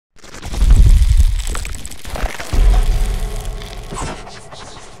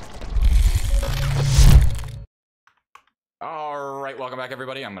welcome back,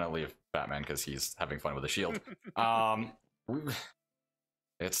 everybody. I'm gonna leave Batman because he's having fun with a shield. We're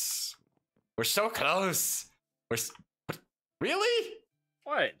so close. Really?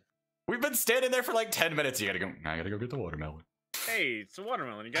 What? We've been standing there for like 10 minutes. You gotta go. I gotta go get the watermelon. Hey, it's a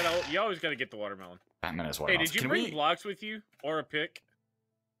watermelon. You always gotta get the watermelon. Batman is watermelon. Hey, did you bring blocks with you or a pick?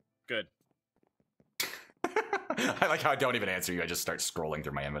 Good. I like how I don't even answer you. I just start scrolling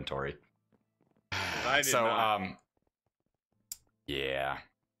through my inventory. I did not. Yeah,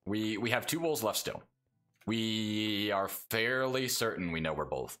 we have 2 wolves left still. We are fairly certain we know where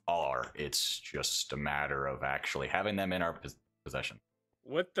both are. It's just a matter of actually having them in our possession.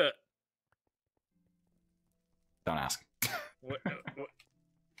 What the? Don't ask. What?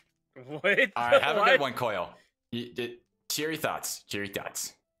 All right, have a good one, Coil. Cheery thoughts. Cheery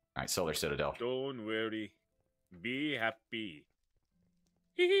thoughts. All right, Solar Citadel. Don't worry. Be happy.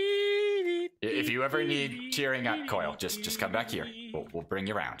 If you ever need cheering up, Coil, just come back here. We'll bring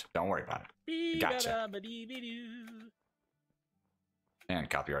you around. Don't worry about it. Gotcha. And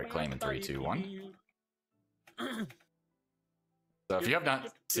copyright claim in 3, 2, 1. So if you have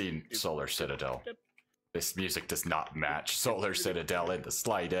not seen Solar Citadel, this music does not match Solar Citadel in the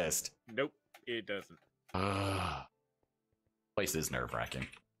slightest. Nope, it doesn't. Place is nerve-wracking.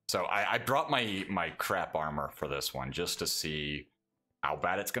 So I brought my crap armor for this one just to see how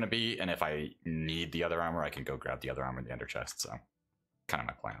bad it's going to be, and if I need the other armor, I can go grab the other armor in the ender chest. So, kind of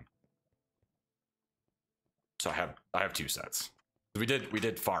my plan. So I have 2 sets. We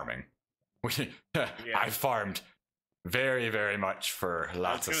did farming. I farmed very, very much for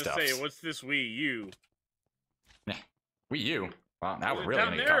lots of stuff. I was gonna say, what's this Wii U? Wii U? Well, now we're really down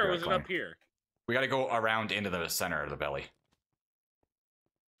gonna get there, or copyright was it claim. up here? We got to go around into the center of the belly.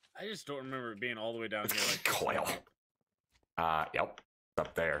 I just don't remember it being all the way down here. Like Coil. Yep.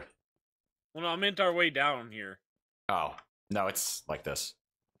 Up there. Well, no, I meant our way down here. Oh, no, it's like this.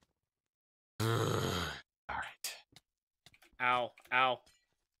 All right. Ow, ow.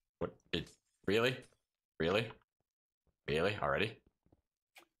 What? Really? Really? Really? Already?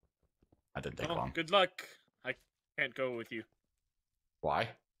 I didn't take long. Good luck. I can't go with you. Why?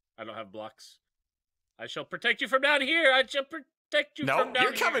 I don't have blocks. I shall protect you from down here. I shall protect you from down here. No,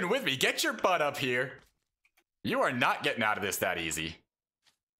 you're coming with me. Get your butt up here. You are not getting out of this that easy.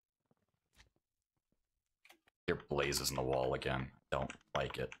 There are blazes in the wall again. Don't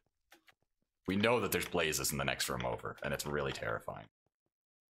like it. We know that there's blazes in the next room over, and it's really terrifying.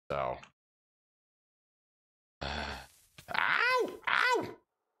 So. Ow! Ow!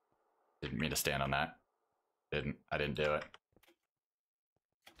 Didn't mean to stand on that. I didn't do it.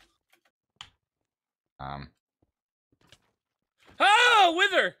 Oh,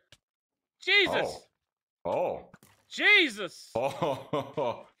 Wither! Jesus! Oh. Jesus!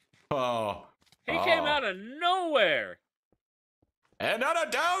 Oh. He came out of nowhere! And out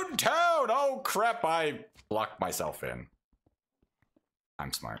of downtown! Oh crap, I locked myself in.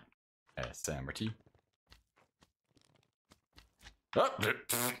 I'm smart. SMRT. Oh. I'm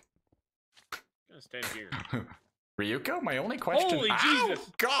gonna stand here. Ryuko, my only question. Holy Ow,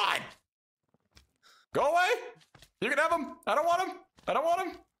 Jesus! God! Go away! You can have him! I don't want him! I don't want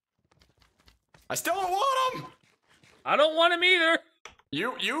him! I still don't want him! I don't want him either!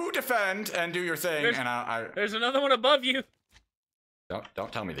 You defend and do your thing, and I There's another one above you.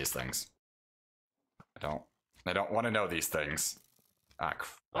 Don't tell me these things. I don't want to know these things. Ah,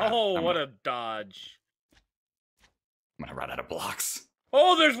 crap. Oh, what a dodge. I'm gonna run out of blocks.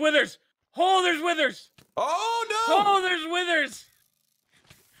 Oh, there's withers! Oh, there's withers! Oh, no! Oh, there's withers!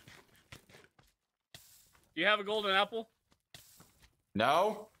 Do you have a golden apple?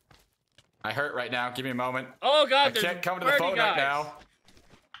 No. I hurt right now. Give me a moment. Oh, God, I can't come to the phone right now.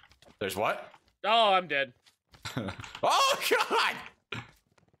 There's what? Oh, I'm dead. Oh, God!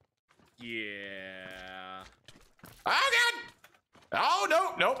 Yeah. Oh, God!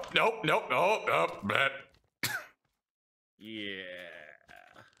 Oh, nope. Yeah.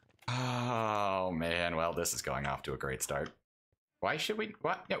 Oh, man. Well, this is going off to a great start. Why should we?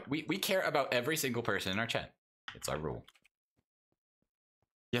 What? No, we care about every single person in our chat. It's our rule.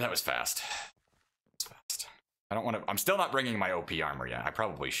 Yeah, that was fast. It's fast. I don't want to. I'm still not bringing my OP armor yet. I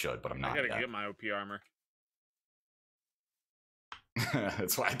probably should, but I'm not. I gotta yet. get my OP armor.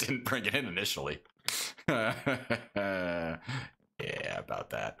 That's why I didn't bring it in initially. Yeah, about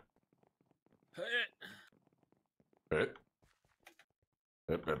that. Alright.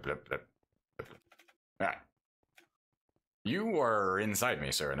 You are inside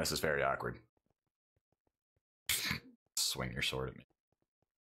me, sir, and this is very awkward. Swing your sword at me.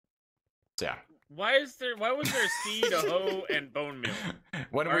 So yeah, Why was there a seed, a hoe, and bone meal?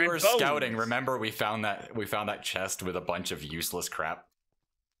 When Or we in were bones. scouting, remember we found that chest with a bunch of useless crap.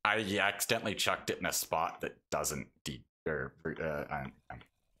 I accidentally chucked it in a spot that doesn't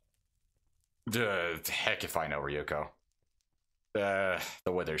heck if I know, Ryuko. The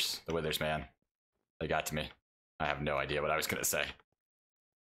withers, man. They got to me. I have no idea what I was gonna say.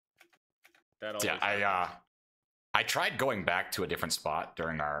 Yeah, I tried going back to a different spot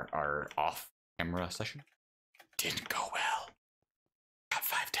during our off-camera session. Didn't go well. Got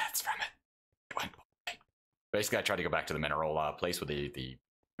 5 deaths from it. It went away. Basically, I tried to go back to the mineral place with the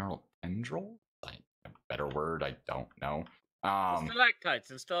mineral tendril. A better word, I don't know.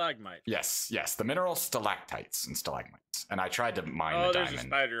 Stalactites and stalagmites. Yes, the mineral stalactites and stalagmites. And I tried to mine the diamond. Oh, there's a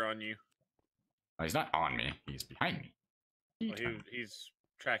spider on you. Oh, he's not on me. He's behind me. Well, he's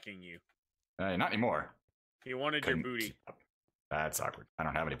tracking you. Not anymore. He wanted your booty. That's awkward. I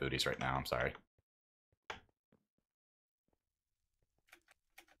don't have any booties right now. I'm sorry.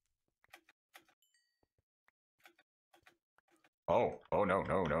 Oh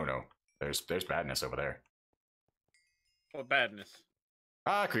no. There's badness over there. What badness?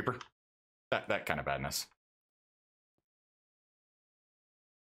 Creeper. That kind of badness.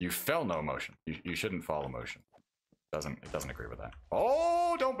 You fell no motion. You shouldn't fall emotion. It doesn't agree with that.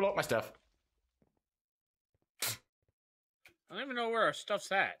 Oh, don't blow up my stuff. I don't even know where our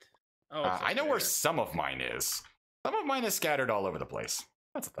stuff's at. Oh, I know where some of mine is. Some of mine is scattered all over the place.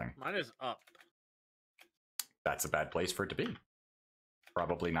 That's the thing. Mine is up. That's a bad place for it to be.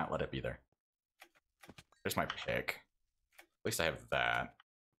 Probably not let it be there. There's my pick. At least I have that.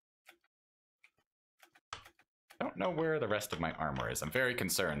 I don't know where the rest of my armor is. I'm very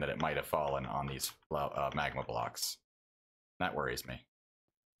concerned that it might have fallen on these magma blocks. That worries me.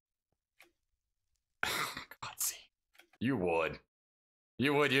 God, see. You would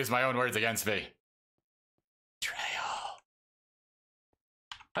use my own words against me. Betrayal.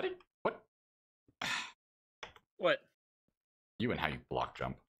 What? What? You and how you block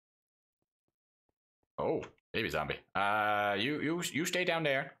jump. Oh, baby zombie. You stay down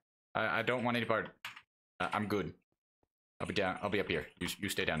there. I don't want any part. I'm good. I'll be down. I'll be up here. You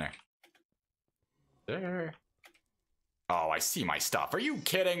stay down there. There. Oh, I see my stuff. Are you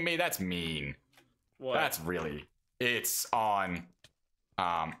kidding me? That's mean. What? That's really. It's on.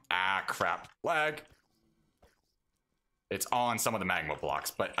 Crap. Lag. It's on some of the magma blocks,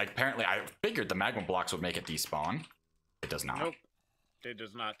 but apparently I figured the magma blocks would make it despawn. It does not. Nope. It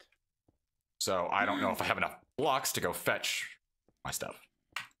does not. So I don't know if I have enough blocks to go fetch my stuff.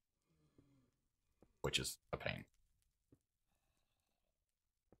 Which is a pain.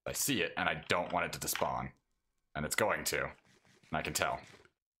 I see it, and I don't want it to despawn. And it's going to. And I can tell.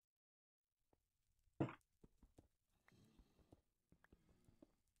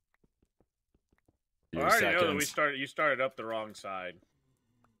 I already know that you started up the wrong side.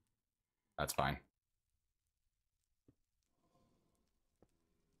 That's fine.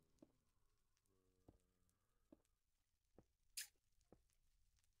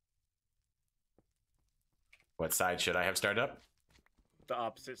 What side should I have started up? The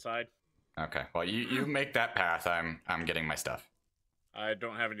opposite side. Okay. Well, you make that path. I'm getting my stuff. I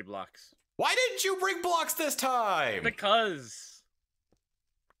don't have any blocks. Why didn't you bring blocks this time? Because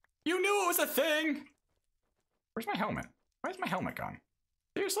you knew it was a thing. Where's my helmet? Where's my helmet gone?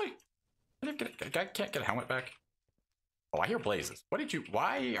 Seriously? I can't get a helmet back. Oh, I hear blazes.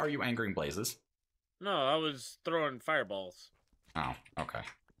 Why are you angering blazes? No, I was throwing fireballs. Oh, okay.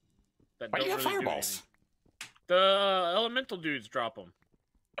 Why do you have fireballs? The elemental dudes drop them.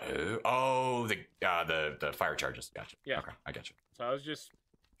 The fire charges. Gotcha. Yeah. Okay, I get you. So I was just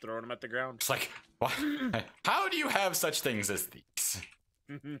throwing them at the ground. It's like, what? How do you have such things as these?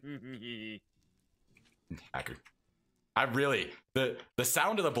 Hacker. I really the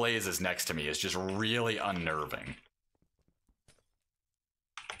sound of the blazes next to me is just really unnerving.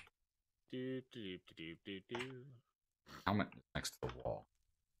 Helmet next to the wall.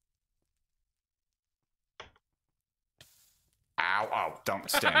 Ow, oh, don't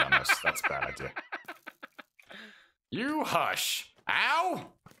stand on this. That's a bad idea. You hush. Ow!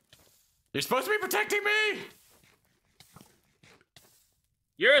 You're supposed to be protecting me!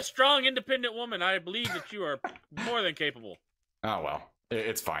 You're a strong, independent woman. I believe that you are more than capable. Oh, well.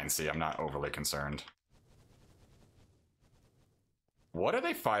 It's fine, see. I'm not overly concerned. What are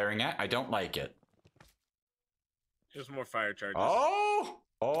they firing at? I don't like it. Just more fire charges. Oh!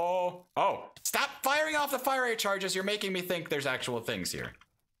 Stop firing off the fire charges. You're making me think there's actual things here.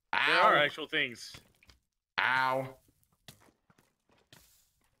 Ow. There are actual things. Ow.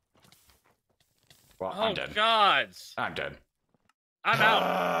 Well, I'm dead. Oh, gods. I'm dead. I'm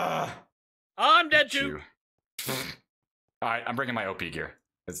out. I'm dead too. Alright, I'm bringing my OP gear.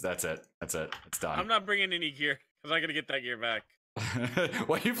 That's it. That's it. It's done. I'm not bringing any gear, because I gotta get that gear back.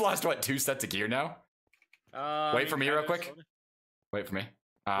 Well, you've lost, what, 2 sets of gear now? Wait for me real quick. Slowly. Wait for me.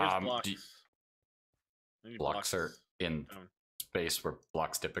 Where's blocks? I need Blocks are in space where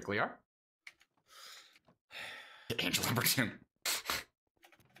blocks typically are. Angel number 2.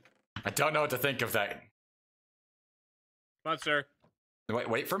 I don't know what to think of that. Come on, sir.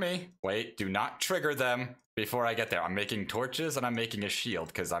 Wait for me. Wait, do not trigger them before I get there. I'm making torches and I'm making a shield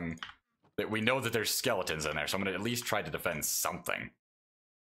because we know that there's skeletons in there, so I'm gonna at least try to defend something.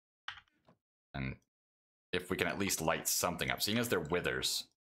 And if we can at least light something up, seeing as they're withers,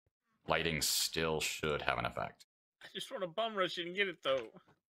 lighting still should have an effect. I just want to bum rush it and get it though.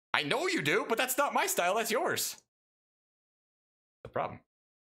 I know you do, but that's not my style, that's yours. The problem.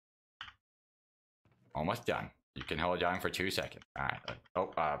 Almost done. You can hold on for 2 seconds. Alright.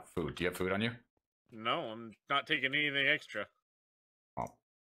 Food. Do you have food on you? No, I'm not taking anything extra. Well,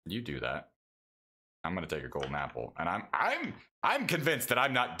 you do that. I'm gonna take a golden apple, and I'm convinced that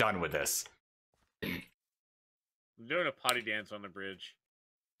I'm not done with this. I'm doing a potty dance on the bridge.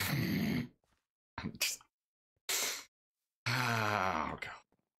 Oh god.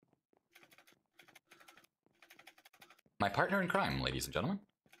 My partner in crime, ladies and gentlemen.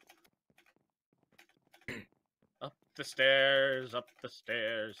 Up the stairs, up the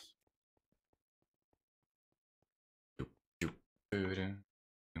stairs.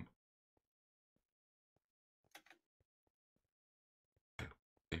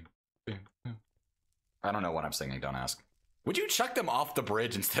 I don't know what I'm singing, don't ask. Would you chuck them off the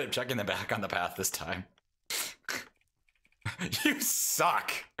bridge instead of chucking them back on the path this time? You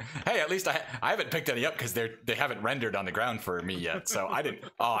suck. Hey, at least I haven't picked any up because they haven't rendered on the ground for me yet, so I didn't.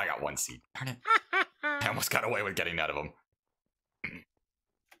 Oh, I got 1 seed. Darn it. I almost got away with getting that of them.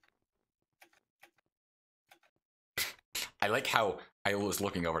 I like how I was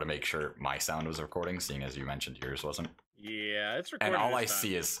looking over to make sure my sound was recording, seeing as you mentioned yours wasn't. Yeah, it's recording. And all I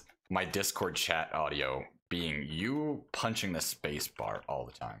see is my Discord chat audio being you punching the space bar all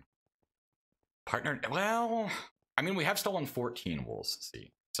the time. Partner, well, I mean, we have stolen 14 wolves,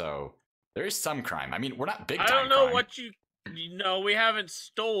 see. So there is some crime. I mean, we're not big time I don't know crime. what you know, we haven't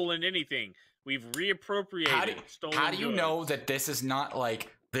stolen anything. We've reappropriated stolen How do you goods. know that this is not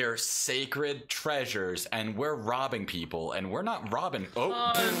like they're sacred treasures and we're robbing people and we're not robbing?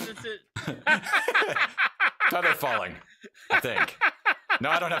 Oh, that's it. Feather falling, I think. No,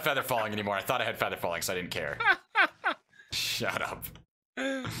 I don't have feather falling anymore. I thought I had feather falling, so I didn't care. Shut up.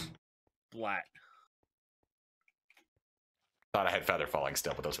 Blat. Thought I had feather falling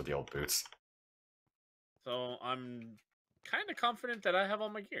still, but those were the old boots. So I'm kind of confident that I have all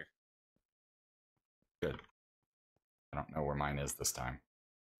my gear. Good. I don't know where mine is this time.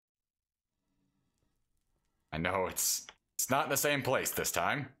 I know it's not in the same place this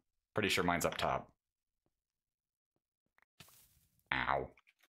time. Pretty sure mine's up top. Ow.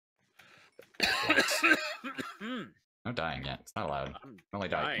 No dying yet. It's not allowed. Only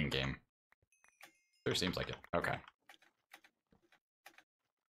die in game. Sure seems like it. Okay.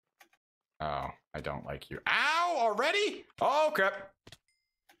 Oh, I don't like you. Ow! Already? Oh crap!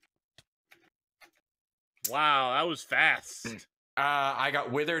 Wow, that was fast. I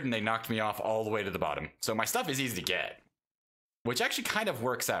got withered and they knocked me off all the way to the bottom. So my stuff is easy to get, which actually kind of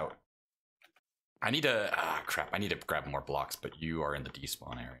works out. I need to, crap, I need to grab more blocks, but you are in the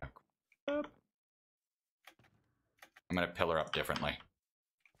despawn area. I'm gonna pillar up differently.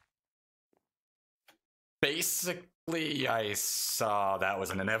 Basically, I saw that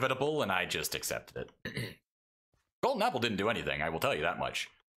was an inevitable and I just accepted it. Golden Apple didn't do anything, I will tell you that much.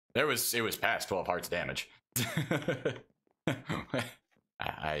 It was past 12 hearts damage.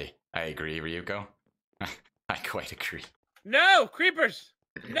 I agree, Ryuko. I quite agree. No, creepers!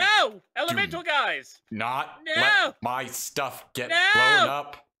 No! Elemental guys! Not no! let my stuff get blown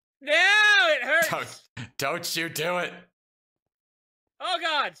up. No! It hurts! Don't you do it! Oh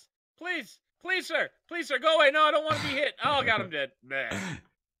god! Please! Please, sir! Please, sir, go away! No, I don't want to be hit! Oh god, I'm dead.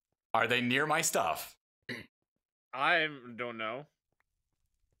 Are they near my stuff? I don't know.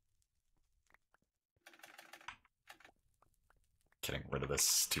 Getting rid of this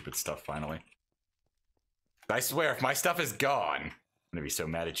stupid stuff finally. I swear, if my stuff is gone, I'm gonna be so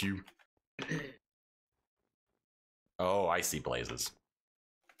mad at you. Oh, I see blazes.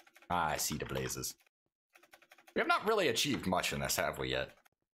 I see the blazes. We have not really achieved much in this, have we yet?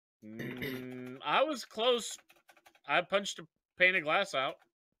 I was close. I punched a pane of glass out.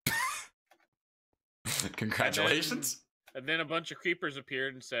 Congratulations. And then a bunch of creepers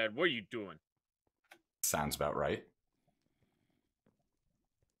appeared and said, "What are you doing?" Sounds about right.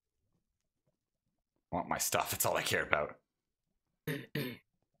 I want my stuff. That's all I care about.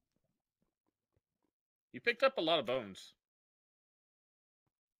 You picked up a lot of bones.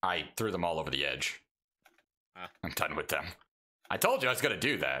 I threw them all over the edge. Ah. I'm done with them. I told you I was going to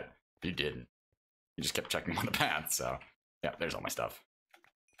do that. You didn't. You just kept checking them on the path, so... Yeah, there's all my stuff.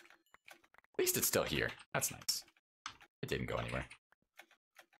 At least it's still here. That's nice. It didn't go anywhere.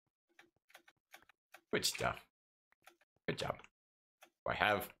 Good stuff. Good job. I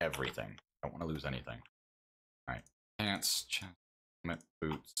have everything. I don't want to lose anything. Alright. Pants, chest, helmet,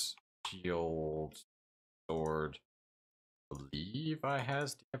 boots, shield, sword. I believe I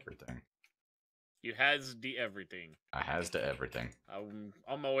has everything. You has the everything. I has the everything. I'm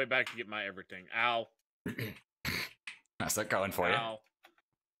on my way back to get my everything. Ow. How's that going for you? Ow.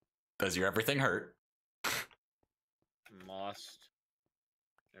 Does your everything hurt? I'm lost.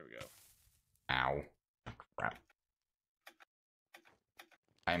 There we go. Ow. Oh, crap.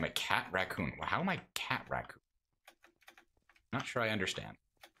 I am a cat raccoon. Well, how am I cat raccoon? Not sure I understand.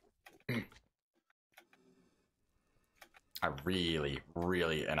 I really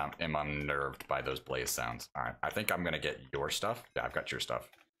am unnerved by those blaze sounds. Alright, I think I'm gonna get your stuff. Yeah, I've got your stuff.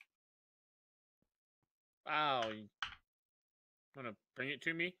 Wow. You wanna bring it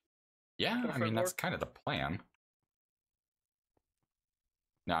to me? Yeah, I mean, that's kind of the plan.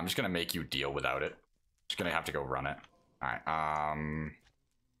 No, I'm just gonna make you deal without it. Just gonna have to go run it. Alright,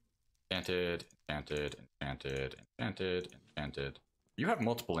 enchanted, enchanted, enchanted, enchanted, enchanted. You have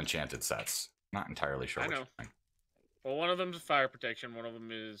multiple enchanted sets. Not entirely sure I which know. one. Well, one of them's fire protection, one of them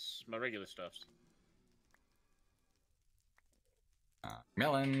is my regular stuffs.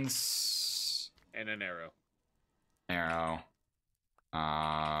 Melons. And an arrow. Arrow. Do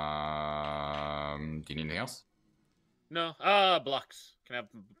you need anything else? No, blocks. Can I have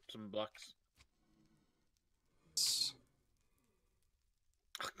some blocks?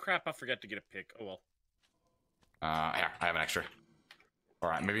 Oh, crap, I forgot to get a pick. Oh, well. Here, I have an extra.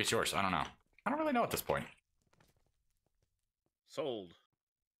 Alright, maybe it's yours. I don't know. I don't really know at this point. Sold.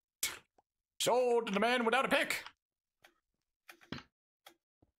 Sold to the man without a pick.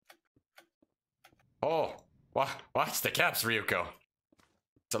 Oh, watch the caps, Ryuko.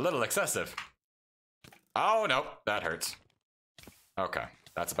 It's a little excessive. Oh, no, that hurts. Okay,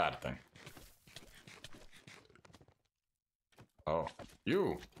 that's a bad thing. Oh,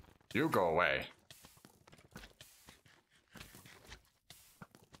 you go away.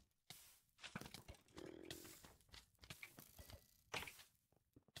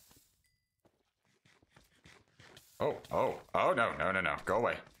 Oh, no, go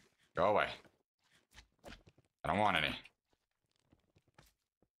away. Go away. I don't want any.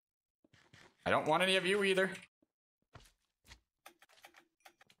 I don't want any of you either.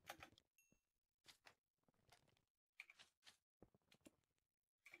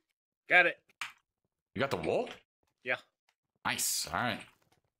 Got it. You got the wool? Yeah. Nice, alright.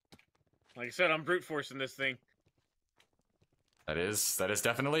 Like I said, I'm brute forcing this thing. That is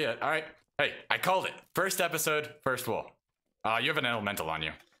definitely it. Alright. Hey, I called it. First episode, first wool. You have an elemental on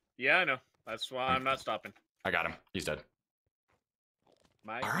you. Yeah, I know. That's why I'm not stopping. I got him. He's dead.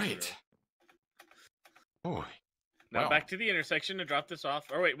 Alright. Oh. Now back to the intersection to drop this off.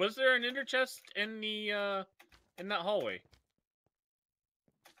 Or wait, was there an ender chest in the in that hallway?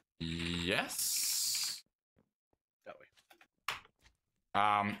 Yes. That way.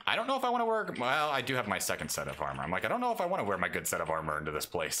 I don't know if I want to wear. Well, I do have my second set of armor. I'm like, I don't know if I want to wear my good set of armor into this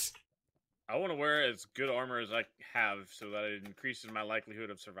place. I want to wear as good armor as I have so that it increases my likelihood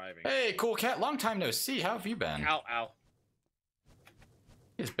of surviving. Hey, cool cat. Long time no see. How have you been? Ow, ow.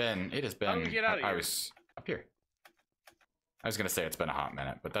 It has been. How do we get out of here? I was up here. I was gonna say it's been a hot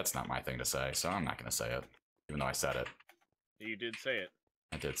minute, but that's not my thing to say, so I'm not gonna say it, even though I said it. You did say it.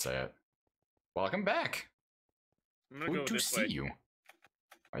 I did say it. Welcome back. I'm gonna go Good to this see way. you.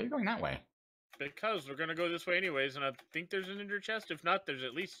 Why are you going that way? Because we're gonna go this way anyways, and I think there's an ender chest. If not, there's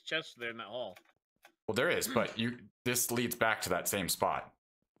at least a chest there in that hall. Well, there is, but this leads back to that same spot.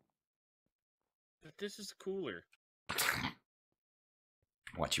 But this is cooler.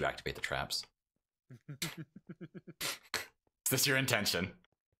 Watch you activate the traps. Is this your intention?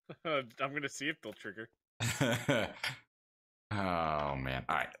 I'm gonna see if they'll trigger. Oh man!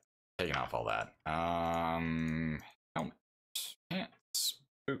 All right, taking off all that. Helmet, pants,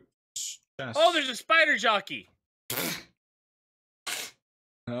 boots. Chest. Oh, there's a spider jockey.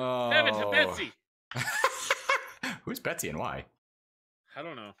 Oh. Damn it, to Betsy. Who's Betsy and why? I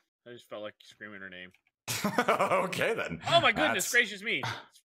don't know. I just felt like screaming her name. Okay then. Oh my goodness gracious me!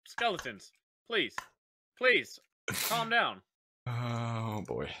 Skeletons, please, please, calm down. Oh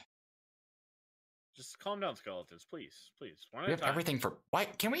boy. Just calm down, skeletons, please, please. One at We a have time. everything for. Why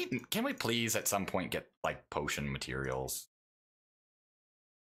can we please at some point get like potion materials?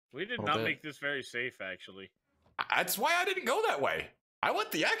 We did Little not bit. make this very safe, actually. That's why I didn't go that way. I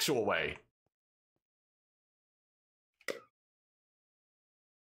went the actual way.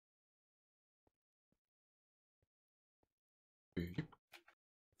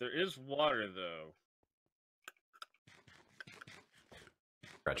 There is water, though.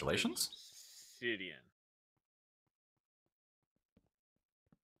 Congratulations. Obsidian.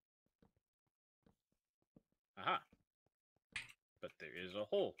 Aha. But there is a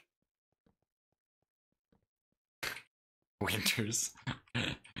hole. Winters.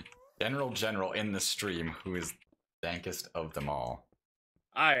 General in the stream, who is dankest of them all.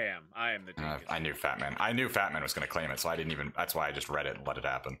 I am the dankest. I knew Fatman was going to claim it, so I didn't even. That's why I just read it and let it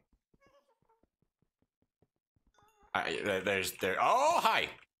happen. Oh, hi!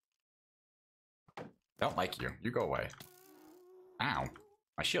 Don't like you. You go away. Ow.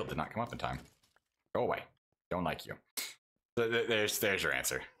 My shield did not come up in time. Go away. Don't like you. There's your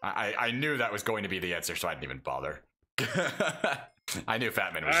answer. I knew that was going to be the answer, so I didn't even bother. I knew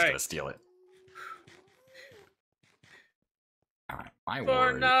Fatman was just going to steal it. Alright, my For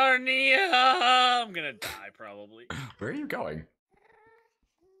word. Narnia! I'm gonna die, probably. Where are you going?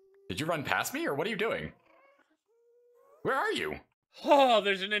 Did you run past me, or what are you doing? Where are you? Oh,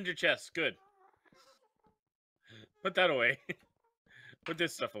 there's an ender chest. Good. Put that away. Put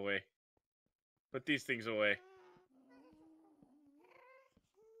this stuff away. Put these things away.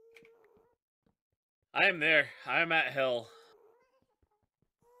 I am there. I am at hell.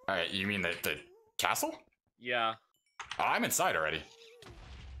 Alright, you mean the castle? Yeah. Oh, I'm inside already.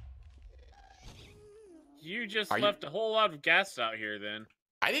 You just Are you- left a whole lot of gas out here, then.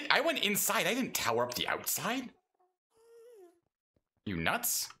 I went inside. I didn't tower up the outside. You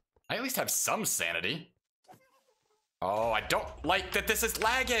nuts? I at least have some sanity. Oh, I don't like that this is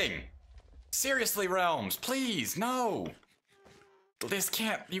lagging. Seriously, Realms, please, no.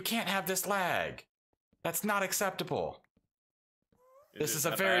 You can't have this lag. That's not acceptable. This is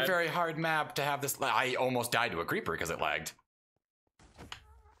a very, very hard map to have this. I almost died to a creeper because it lagged.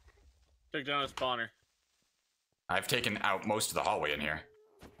 Took down a spawner. I've taken out most of the hallway in here.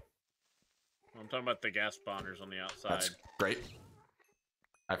 I'm talking about the gas spawners on the outside. That's great.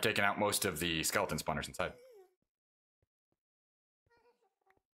 I've taken out most of the skeleton spawners inside.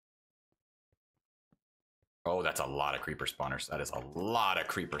 Oh, that's a lot of creeper spawners. That is a lot of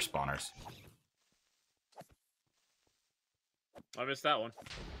creeper spawners. I missed that one.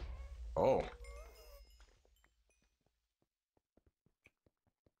 Oh.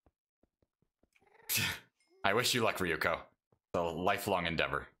 I wish you luck, Ryuko. It's a lifelong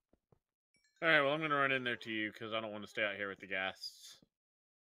endeavor. Alright, well, I'm gonna run in there to you, because I don't want to stay out here with the gas.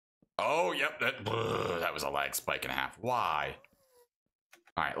 Oh, yep, that was a lag spike and a half. Why?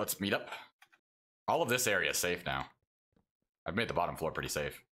 Alright, let's meet up. All of this area is safe now. I've made the bottom floor pretty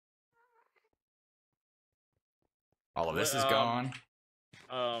safe. All of this is gone.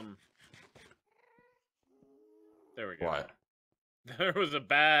 There we go. What? There was a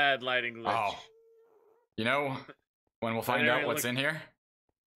bad lighting glitch. Oh. You know, when we'll find out what's in here?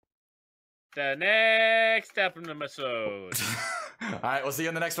 The next episode. Alright, we'll see you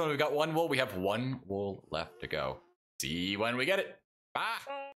in the next one. We've got one wool. We have one wool left to go. See you when we get it. Bye!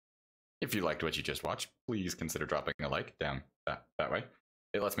 If you liked what you just watched, please consider dropping a like down that way.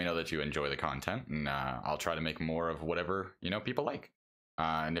 It lets me know that you enjoy the content, and I'll try to make more of whatever, people like.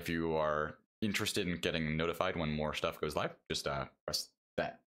 And if you are interested in getting notified when more stuff goes live, just press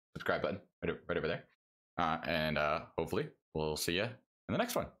that subscribe button right over there. And hopefully we'll see you in the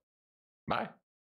next one. Bye.